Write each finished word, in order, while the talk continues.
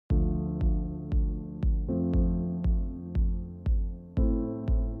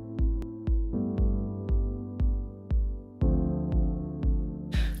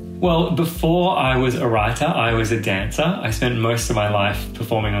Well, before I was a writer, I was a dancer. I spent most of my life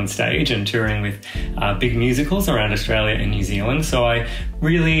performing on stage and touring with big musicals around Australia and New Zealand. So I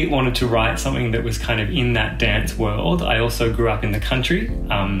really wanted to write something that was kind of in that dance world. I also grew up in the country.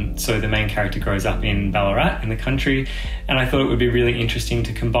 So the main character grows up in Ballarat in the country. And I thought it would be really interesting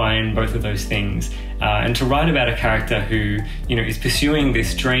to combine both of those things and to write about a character who, is pursuing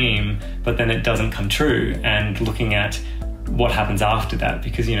this dream, but then it doesn't come true, and looking at what happens after that,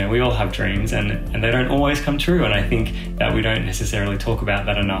 because we all have dreams and they don't always come true, and I think that we don't necessarily talk about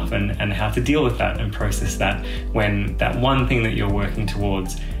that enough, and how to deal with that and process that when that one thing that you're working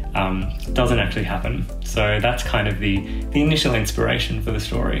towards doesn't actually happen. So that's kind of the initial inspiration for the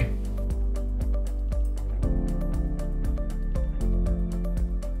story.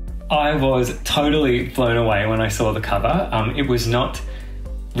 I was totally blown away when I saw the cover. It was not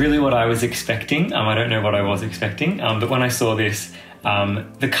really what I was expecting. I don't know what I was expecting, but when I saw this,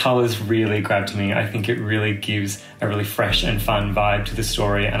 the colours really grabbed me. I think it really gives a really fresh and fun vibe to the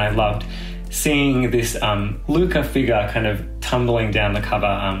story, and I loved seeing this Luca figure kind of tumbling down the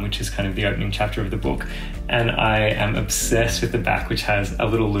cover, which is kind of the opening chapter of the book. And I am obsessed with the back, which has a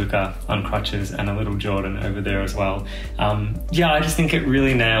little Luca on crutches and a little Jordan over there as well. I just think it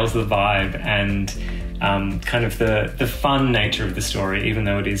really nails the vibe and kind of the fun nature of the story, even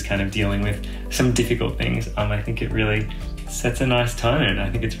though it is kind of dealing with some difficult things. I think it really sets a nice tone. I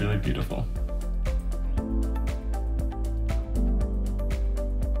think it's really beautiful.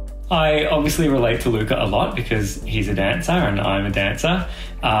 I obviously relate to Luca a lot because he's a dancer and I'm a dancer.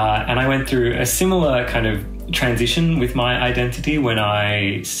 And I went through a similar kind of transition with my identity when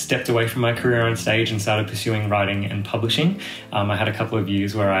I stepped away from my career on stage and started pursuing writing and publishing. I had a couple of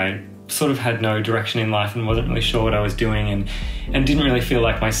years where I sort of had no direction in life and wasn't really sure what I was doing and didn't really feel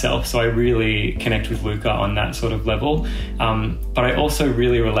like myself. So I really connect with Luca on that sort of level. But I also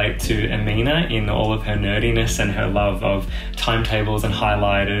really relate to Amina in all of her nerdiness and her love of timetables and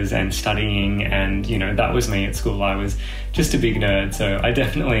highlighters and studying. And, that was me at school. I was just a big nerd. So I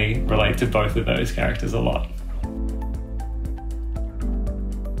definitely relate to both of those characters a lot.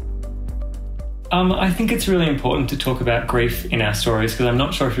 I think it's really important to talk about grief in our stories, because I'm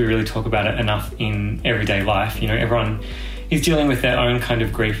not sure if we really talk about it enough in everyday life. Everyone is dealing with their own kind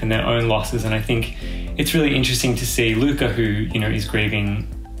of grief and their own losses, and I think it's really interesting to see Luca, who, is grieving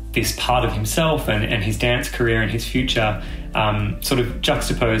this part of himself and his dance career and his future, sort of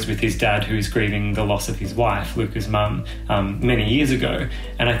juxtaposed with his dad, who is grieving the loss of his wife, Luca's mum, many years ago.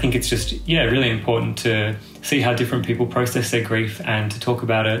 And I think it's just, really important to see how different people process their grief and to talk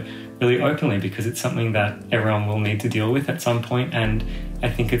about it really openly, because it's something that everyone will need to deal with at some point. And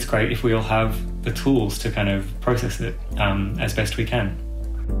I think it's great if we all have the tools to kind of process it as best we can.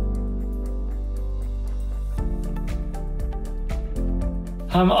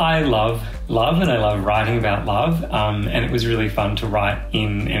 I love and I love writing about love, and it was really fun to write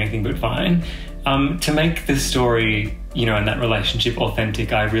in Anything But Fine. To make this story, and that relationship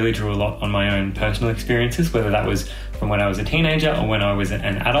authentic, I really drew a lot on my own personal experiences, whether that was from when I was a teenager or when I was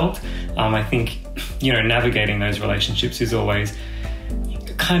an adult. I think, navigating those relationships is always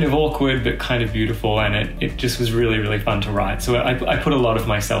kind of awkward, but kind of beautiful, and it just was really, really fun to write. So I put a lot of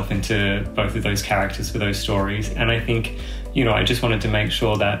myself into both of those characters for those stories, and I think, I just wanted to make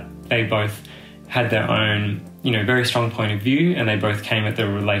sure that they both had their own, very strong point of view, and they both came at the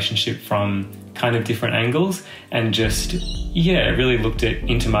relationship from kind of different angles, and just, really looked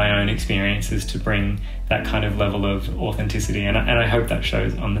into my own experiences to bring that kind of level of authenticity, and I hope that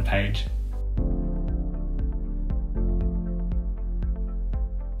shows on the page.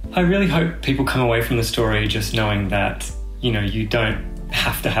 I really hope people come away from the story just knowing that, you don't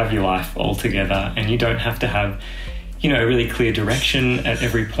have to have your life all together, and you don't have to have, a really clear direction at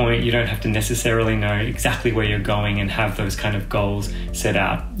every point. You don't have to necessarily know exactly where you're going and have those kind of goals set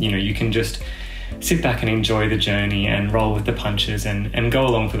out. You can just sit back and enjoy the journey and roll with the punches and go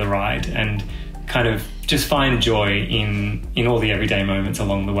along for the ride, and kind of just find joy in all the everyday moments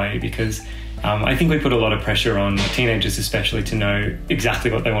along the way, because I think we put a lot of pressure on teenagers especially to know exactly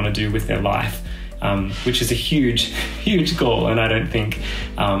what they want to do with their life, which is a huge, huge goal. And I don't think,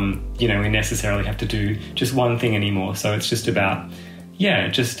 we necessarily have to do just one thing anymore. So it's just about,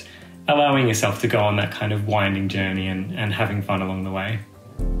 just allowing yourself to go on that kind of winding journey and having fun along the way.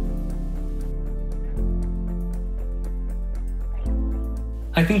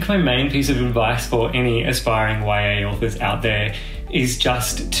 I think my main piece of advice for any aspiring YA authors out there is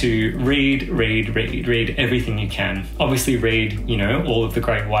just to read everything you can. Obviously read, all of the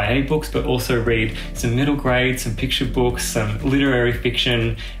great YA books, but also read some middle grade, some picture books, some literary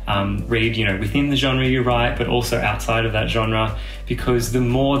fiction, read, within the genre you write, but also outside of that genre, because the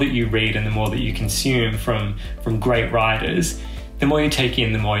more that you read and the more that you consume from great writers, the more you take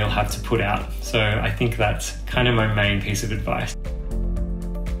in, the more you'll have to put out. So I think that's kind of my main piece of advice.